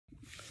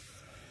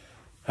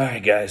All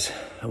right, guys,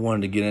 I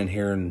wanted to get in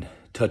here and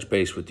touch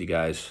base with you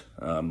guys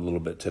a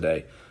little bit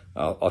today.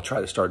 I'll try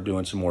to start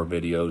doing some more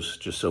videos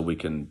just so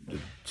it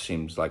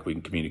seems like we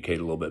can communicate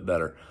a little bit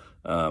better.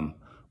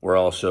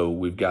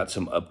 We've got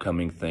some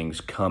upcoming things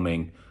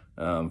coming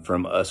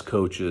from us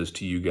coaches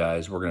to you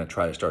guys. We're going to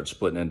try to start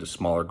splitting into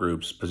smaller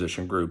groups,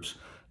 position groups,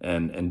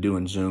 and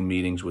doing Zoom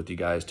meetings with you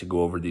guys to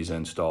go over these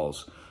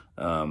installs.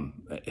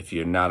 If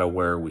you're not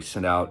aware, we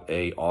sent out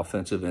a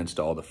offensive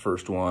install, the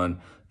first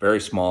one, very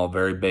small,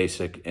 very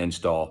basic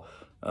install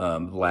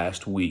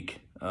last week.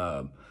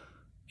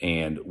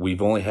 And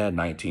we've only had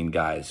 19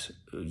 guys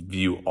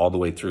view all the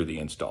way through the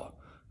install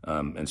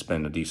and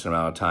spend a decent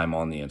amount of time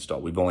on the install.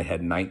 We've only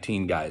had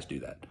 19 guys do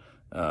that.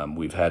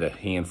 We've had a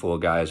handful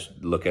of guys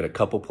look at a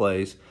couple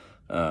plays,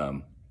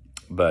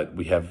 but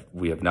we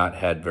have not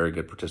had very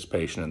good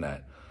participation in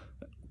that.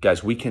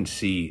 Guys, we can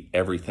see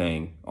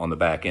everything on the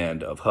back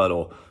end of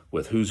Huddle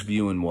with who's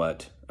viewing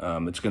what.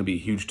 It's going to be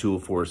a huge tool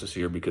for us this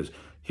year because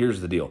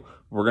here's the deal.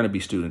 We're going to be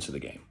students of the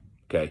game,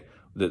 okay?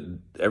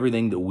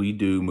 Everything that we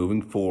do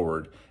moving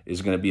forward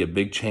is going to be a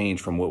big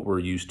change from what we're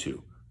used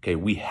to, okay?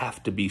 We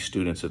have to be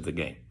students of the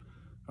game,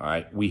 all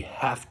right? We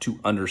have to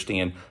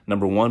understand,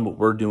 number one, what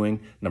we're doing,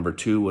 number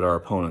two, what our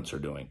opponents are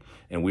doing.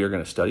 And we are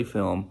going to study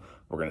film.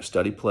 We're going to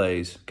study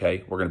plays,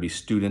 okay? We're going to be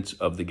students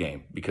of the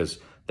game because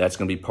that's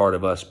going to be part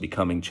of us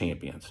becoming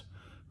champions.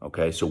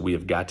 Okay, so we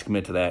have got to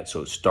commit to that.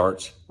 So it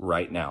starts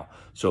right now.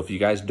 So if you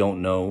guys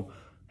don't know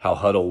how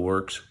Huddle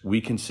works,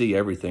 we can see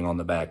everything on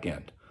the back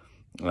end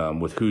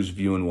with who's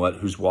viewing what,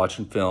 who's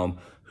watching film,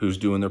 who's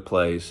doing their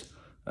plays.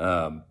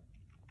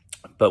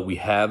 But we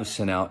have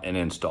sent out an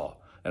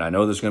install. And I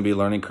know there's going to be a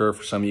learning curve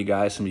for some of you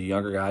guys, some of you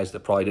younger guys that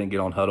probably didn't get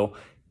on Huddle.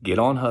 Get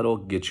on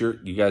Huddle.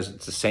 You guys,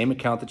 it's the same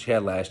account that you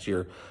had last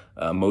year.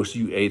 Most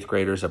of you 8th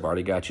graders, I've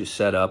already got you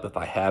set up. If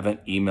I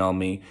haven't, email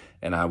me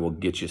and I will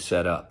get you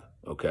set up,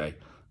 okay?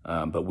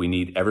 But we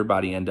need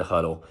everybody into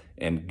Huddle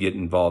and get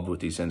involved with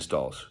these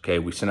installs, okay?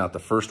 We sent out the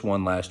first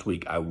one last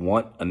week. I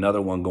want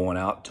another one going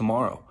out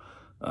tomorrow,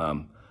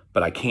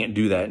 but I can't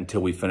do that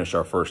until we finish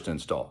our first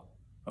install,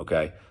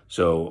 okay?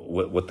 So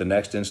what the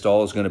next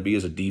install is going to be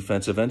is a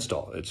defensive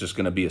install. It's just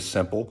going to be a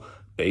simple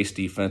base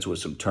defense with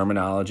some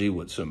terminology,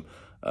 with some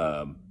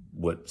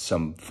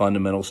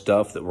fundamental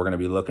stuff that we're going to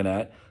be looking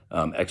at.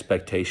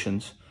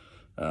 Expectations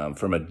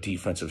from a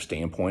defensive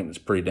standpoint. It's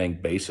pretty dang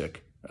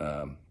basic,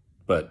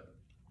 but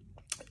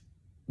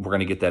we're going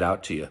to get that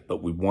out to you.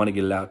 But we want to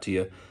get it out to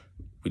you.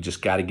 We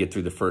just got to get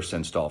through the first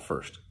install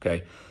first,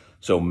 okay?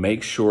 So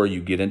make sure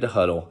you get into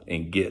Huddle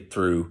and get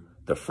through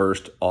the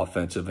first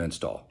offensive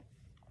install,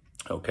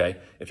 okay?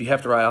 If you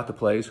have to write out the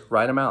plays,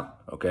 write them out,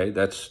 okay?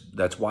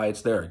 That's why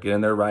it's there. Get in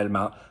there, write them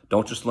out.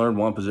 Don't just learn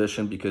one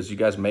position because you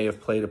guys may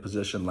have played a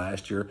position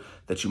last year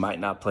that you might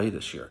not play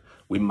this year.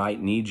 We might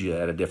need you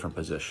at a different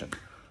position,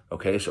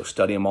 okay? So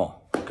study them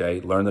all, okay?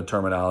 Learn the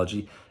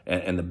terminology.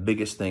 And the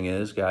biggest thing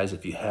is, guys,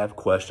 if you have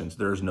questions,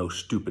 there's no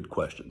stupid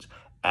questions.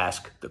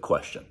 Ask the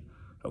question,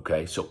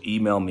 okay? So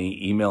email me,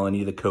 email any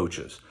of the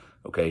coaches,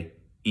 okay?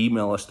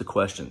 Email us the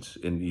questions,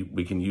 and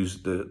we can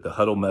use the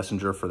Huddle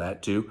Messenger for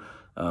that too.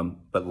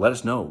 But let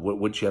us know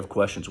what you have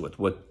questions with,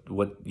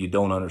 what you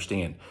don't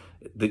understand.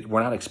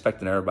 We're not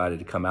expecting everybody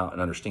to come out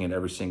and understand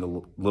every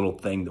single little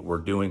thing that we're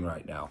doing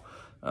right now.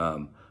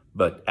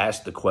 But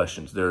ask the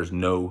questions. There's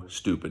no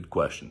stupid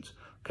questions.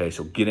 Okay,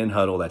 so get in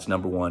Huddle. That's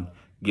number one.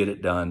 Get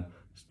it done.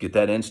 Get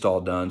that install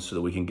done so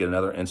that we can get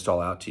another install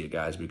out to you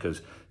guys,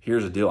 because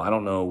here's the deal. I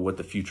don't know what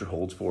the future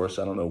holds for us.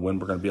 I don't know when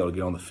we're going to be able to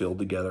get on the field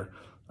together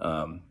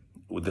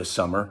with this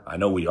summer. I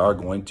know we are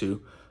going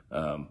to,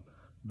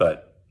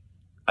 but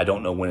I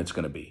don't know when it's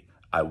going to be.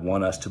 I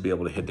want us to be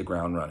able to hit the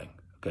ground running.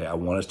 Okay, I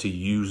want us to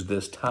use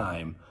this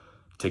time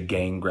to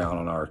gain ground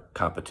on our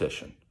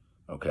competition.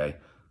 Okay,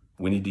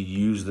 we need to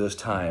use this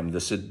time,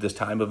 this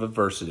time of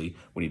adversity.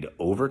 We need to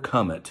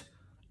overcome it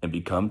and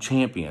become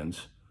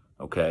champions.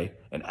 Okay,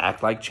 and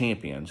act like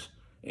champions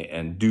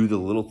and do the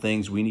little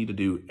things we need to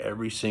do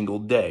every single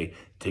day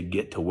to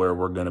get to where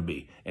we're going to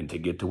be and to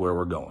get to where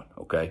we're going.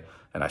 Okay,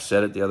 and I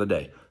said it the other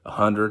day,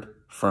 100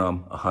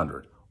 from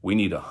 100. We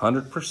need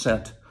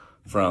 100%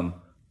 from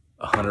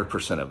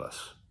 100% of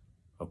us.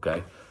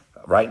 Okay,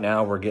 right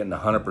now we're getting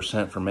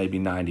 100% from maybe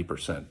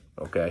 90%.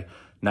 Okay,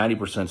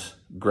 90%'s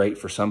great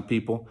for some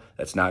people.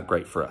 That's not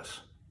great for us.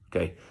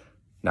 Okay,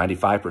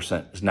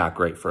 95% is not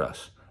great for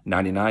us.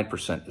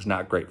 99% is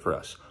not great for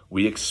us.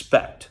 We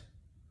expect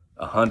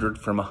 100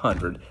 from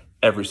 100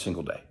 every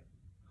single day,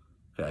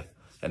 okay?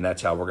 And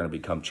that's how we're going to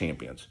become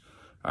champions,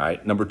 all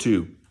right? Number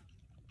two,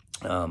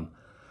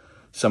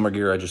 summer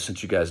gear. I just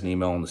sent you guys an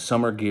email on the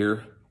summer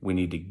gear. We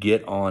need to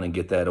get on and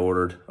get that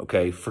ordered,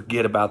 okay?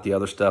 Forget about the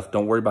other stuff.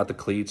 Don't worry about the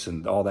cleats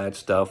and all that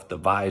stuff, the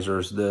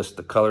visors,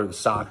 the color of the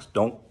socks.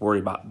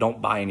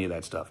 Don't buy any of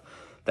that stuff.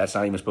 That's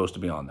not even supposed to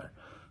be on there,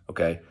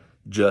 okay?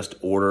 Just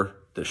order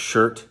the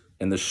shirt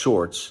and the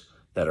shorts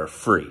that are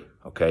free,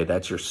 okay?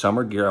 That's your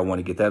summer gear. I want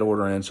to get that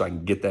order in so I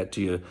can get that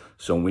to you.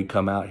 So when we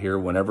come out here,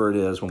 whenever it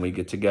is, when we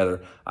get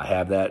together, I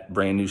have that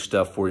brand new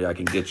stuff for you. I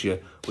can get you.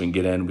 We can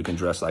get in. We can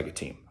dress like a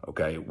team,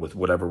 okay, with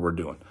whatever we're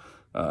doing.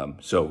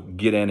 So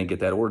get in and get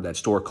that order. That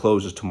store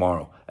closes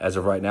tomorrow. As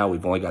of right now,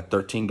 we've only got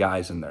 13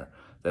 guys in there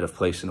that have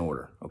placed an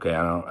order. Okay,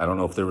 I don't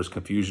know if there was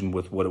confusion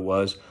with what it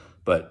was,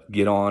 but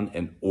get on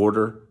and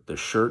order the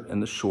shirt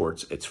and the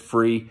shorts. It's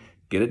free.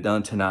 Get it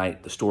done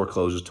tonight. The store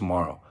closes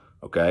tomorrow.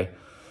 Okay.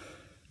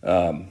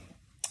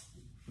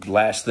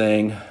 Last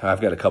thing,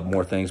 I've got a couple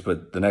more things,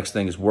 but the next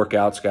thing is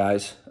workouts,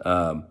 guys.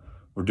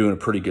 We're doing a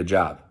pretty good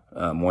job.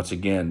 Once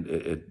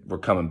again, we're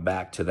coming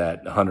back to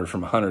that 100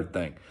 from 100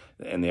 thing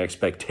and the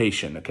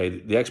expectation. Okay,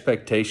 the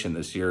expectation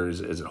this year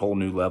is a whole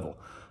new level.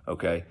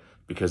 Okay,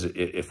 because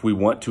if we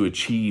want to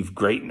achieve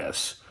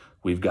greatness,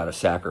 we've got to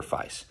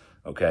sacrifice.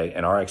 Okay,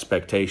 and our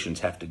expectations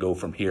have to go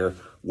from here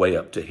way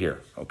up to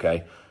here.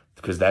 Okay,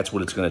 because that's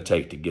what it's going to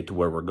take to get to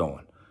where we're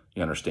going.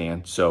 You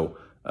understand? So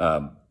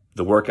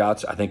the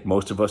workouts, I think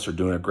most of us are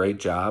doing a great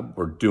job.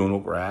 We're doing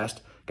what we're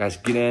asked. Guys,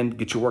 get in,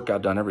 get your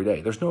workout done every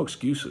day. There's no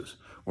excuses.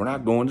 We're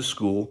not going to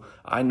school.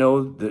 I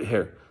know that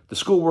here, the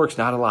schoolwork's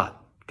not a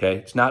lot, okay?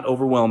 It's not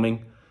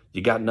overwhelming.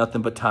 You got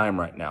nothing but time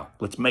right now.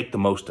 Let's make the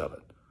most of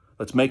it.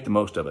 Let's make the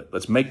most of it.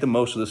 Let's make the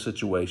most of the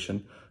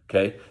situation,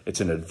 okay?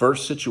 It's an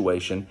adverse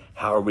situation.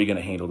 How are we going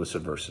to handle this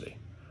adversity?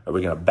 Are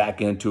we going to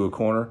back into a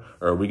corner,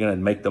 or are we going to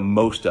make the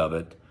most of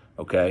it,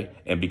 okay,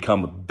 and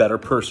become a better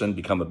person,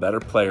 become a better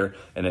player,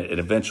 and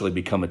eventually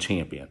become a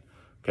champion?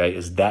 Okay,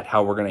 is that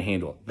how we're going to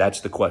handle it?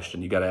 That's the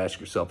question you got to ask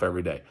yourself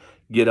every day.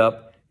 Get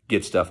up,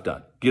 get stuff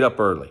done. Get up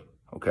early,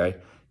 okay?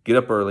 Get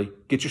up early,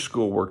 get your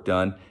schoolwork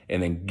done,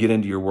 and then get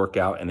into your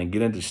workout, and then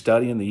get into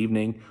study in the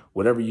evening,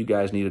 whatever you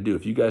guys need to do.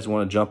 If you guys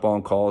want to jump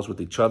on calls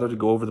with each other to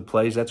go over the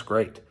plays, that's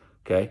great,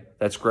 okay?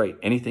 That's great.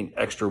 Anything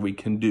extra we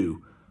can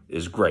do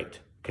is great,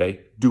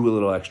 okay? Do a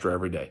little extra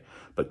every day.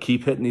 But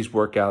keep hitting these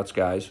workouts,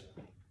 guys.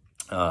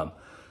 I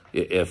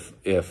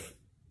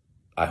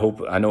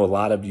know a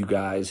lot of you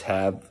guys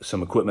have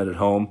some equipment at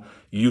home.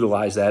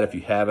 Utilize that if you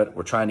have it.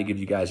 We're trying to give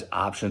you guys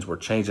options. We're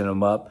changing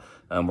them up.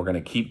 We're going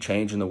to keep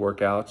changing the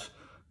workouts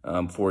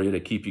for you to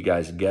keep you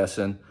guys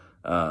guessing.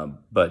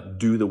 But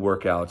do the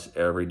workouts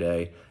every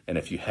day. And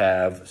if you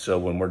have, so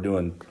when we're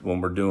doing,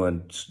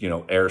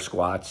 air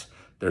squats,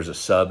 there's a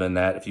sub in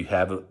that. If you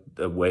have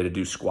a way to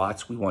do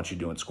squats, we want you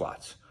doing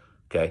squats.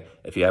 Okay.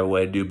 If you have a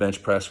way to do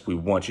bench press, we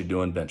want you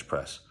doing bench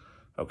press.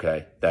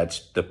 Okay.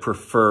 That's the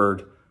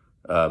preferred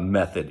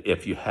method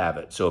if you have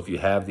it. So if you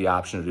have the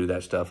option to do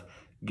that stuff,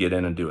 get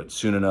in and do it.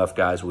 Soon enough,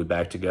 guys, we'll be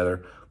back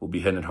together. We'll be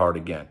hitting it hard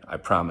again. I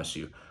promise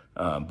you.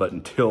 But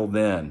until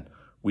then,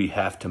 we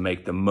have to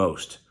make the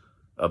most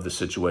of the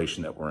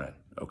situation that we're in.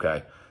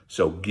 Okay.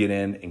 So get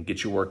in and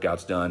get your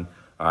workouts done.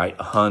 All right.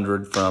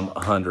 100 from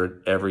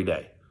 100 every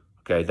day.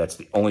 Okay. That's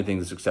the only thing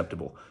that's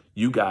acceptable.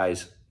 You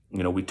guys,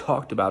 we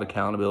talked about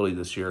accountability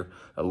this year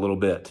a little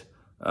bit,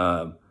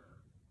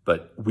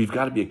 but we've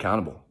got to be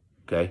accountable.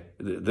 Okay,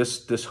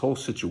 this whole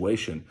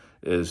situation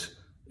is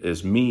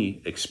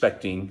me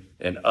expecting,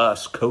 and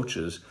us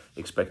coaches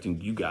expecting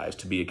you guys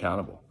to be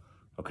accountable.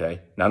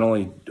 Okay, not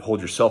only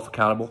hold yourself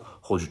accountable,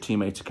 hold your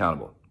teammates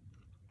accountable.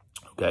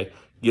 Okay,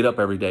 get up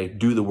every day,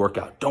 do the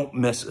workout. Don't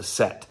miss a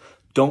set.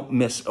 Don't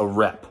miss a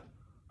rep.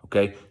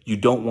 Okay, you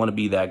don't want to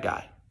be that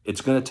guy.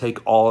 It's going to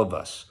take all of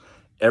us,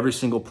 every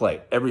single play,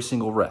 every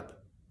single rep.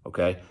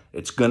 Okay,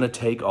 it's going to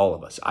take all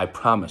of us. I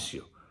promise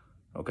you.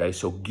 Okay,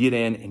 so get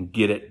in and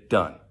get it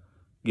done.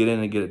 Get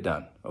in and get it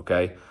done,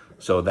 okay?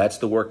 So that's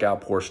the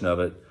workout portion of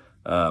it.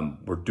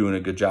 We're doing a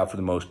good job for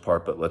the most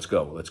part, but let's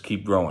go. Let's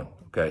keep growing,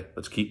 okay?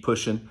 Let's keep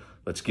pushing.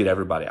 Let's get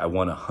everybody. I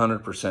want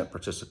 100%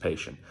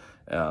 participation.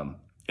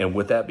 And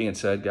with that being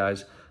said,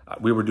 guys,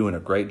 we were doing a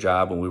great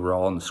job when we were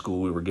all in the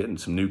school. We were getting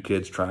some new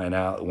kids trying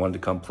out, that wanted to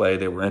come play.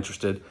 They were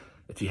interested.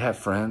 If you have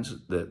friends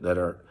that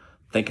are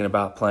thinking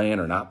about playing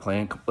or not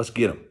playing, let's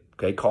get them,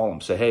 okay? Call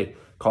them. Say, hey,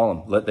 call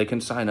them. They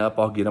can sign up.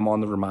 I'll get them on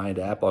the Remind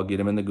app. I'll get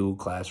them in the Google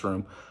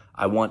Classroom.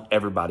 I want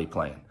everybody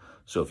playing.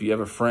 So if you have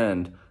a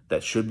friend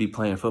that should be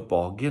playing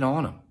football, get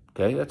on them,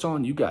 okay? That's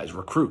on you guys.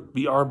 Recruit.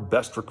 Be our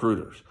best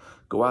recruiters.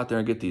 Go out there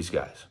and get these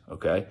guys,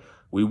 okay?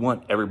 We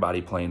want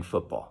everybody playing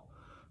football,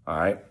 all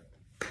right?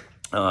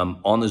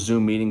 On the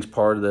Zoom meetings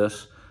part of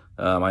this,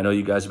 I know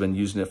you guys have been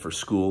using it for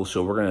school,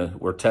 so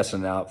we're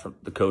testing it out for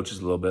the coaches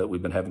a little bit.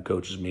 We've been having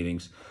coaches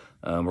meetings.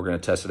 We're going to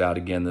test it out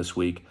again this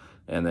week.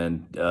 And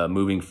then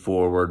moving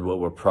forward, what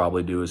we'll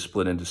probably do is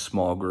split into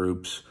small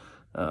groups,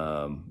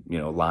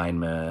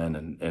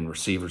 linemen and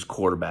receivers,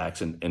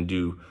 quarterbacks, and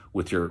do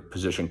with your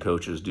position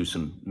coaches, do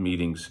some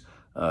meetings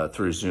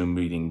through Zoom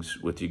meetings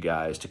with you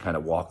guys to kind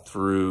of walk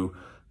through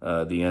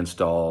the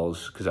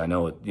installs, because I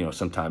know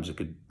sometimes it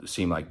could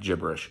seem like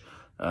gibberish,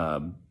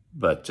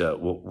 but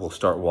we'll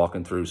start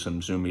walking through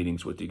some Zoom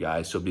meetings with you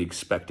guys. So be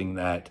expecting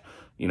that,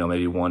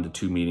 maybe 1 to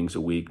 2 meetings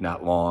a week,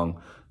 not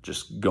long,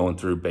 just going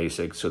through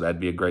basics. So that'd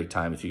be a great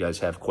time. If you guys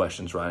have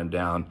questions, write them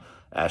down.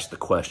 Ask the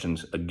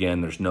questions. Again,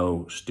 there's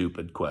no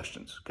stupid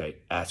questions, okay?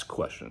 Ask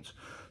questions.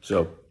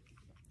 So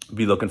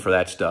be looking for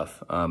that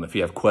stuff. If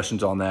you have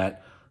questions on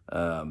that,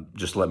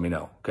 just let me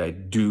know, okay?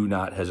 Do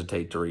not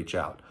hesitate to reach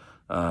out.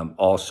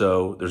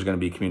 Also, there's going to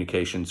be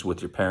communications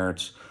with your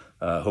parents.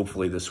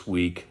 Hopefully this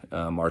week,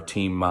 our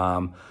team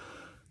mom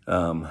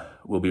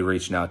we'll be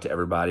reaching out to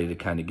everybody to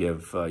kind of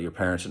give your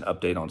parents an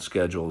update on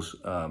schedules.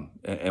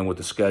 And with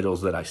the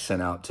schedules that I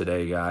sent out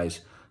today,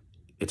 guys,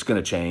 it's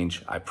going to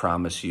change. I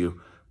promise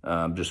you.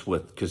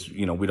 Because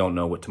we don't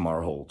know what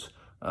tomorrow holds.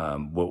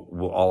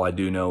 All I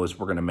do know is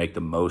we're going to make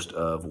the most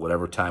of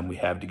whatever time we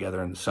have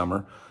together in the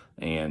summer.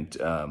 And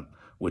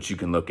what you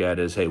can look at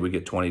is, hey, we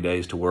get 20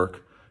 days to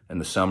work in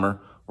the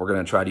summer. We're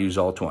going to try to use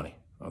all 20,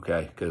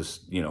 okay? Because,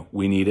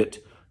 we need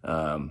it.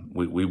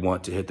 We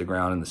want to hit the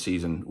ground in the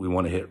season. We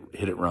want to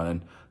hit it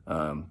running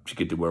to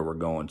get to where we're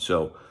going.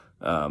 So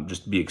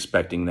just be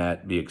expecting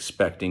that. Be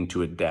expecting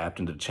to adapt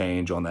and to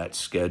change on that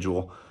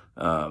schedule.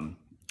 And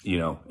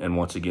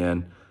once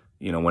again,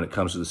 when it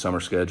comes to the summer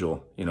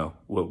schedule,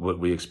 what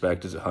we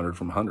expect is 100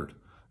 from 100.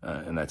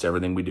 And that's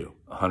everything we do,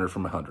 100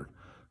 from 100.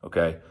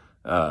 Okay.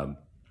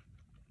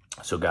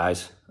 So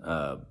guys,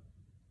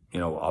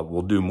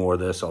 we'll do more of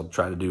this. I'll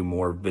try to do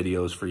more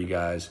videos for you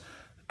guys,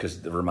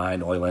 because the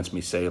Remind only lets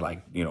me say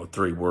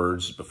 3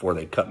 words before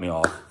they cut me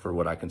off for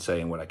what I can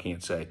say and what I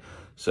can't say.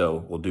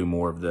 So we'll do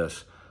more of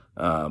this.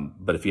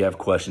 But if you have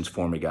questions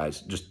for me,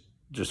 guys,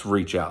 just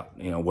reach out,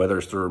 whether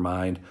it's through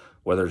Remind,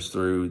 whether it's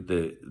through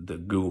the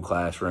Google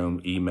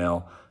Classroom,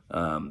 email.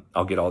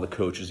 I'll get all the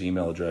coaches'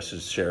 email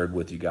addresses shared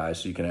with you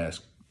guys so you can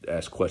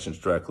ask questions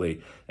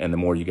directly. And the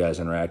more you guys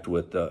interact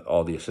with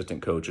all the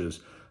assistant coaches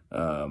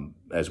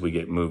as we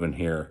get moving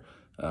here,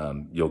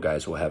 you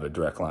guys will have a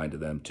direct line to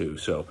them too.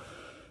 So,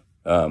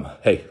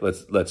 hey,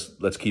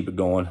 let's keep it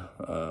going.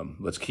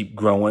 Let's keep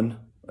growing,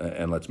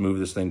 and let's move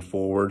this thing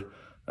forward.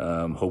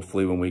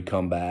 Hopefully when we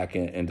come back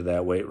into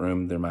that weight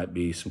room, there might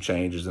be some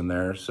changes in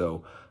there.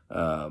 So,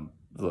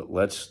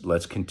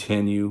 let's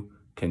continue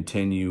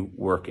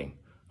working.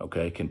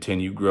 Okay.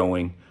 Continue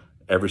growing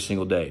every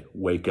single day.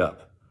 Wake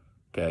up.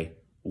 Okay.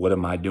 What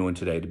am I doing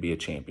today to be a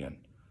champion?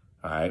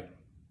 All right.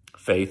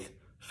 Faith,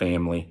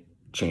 family,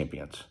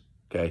 champions.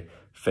 Okay.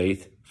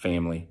 Faith,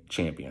 family,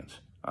 champions.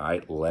 All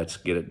right. Let's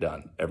get it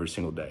done every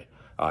single day.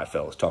 All right,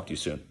 fellas. Talk to you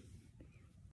soon.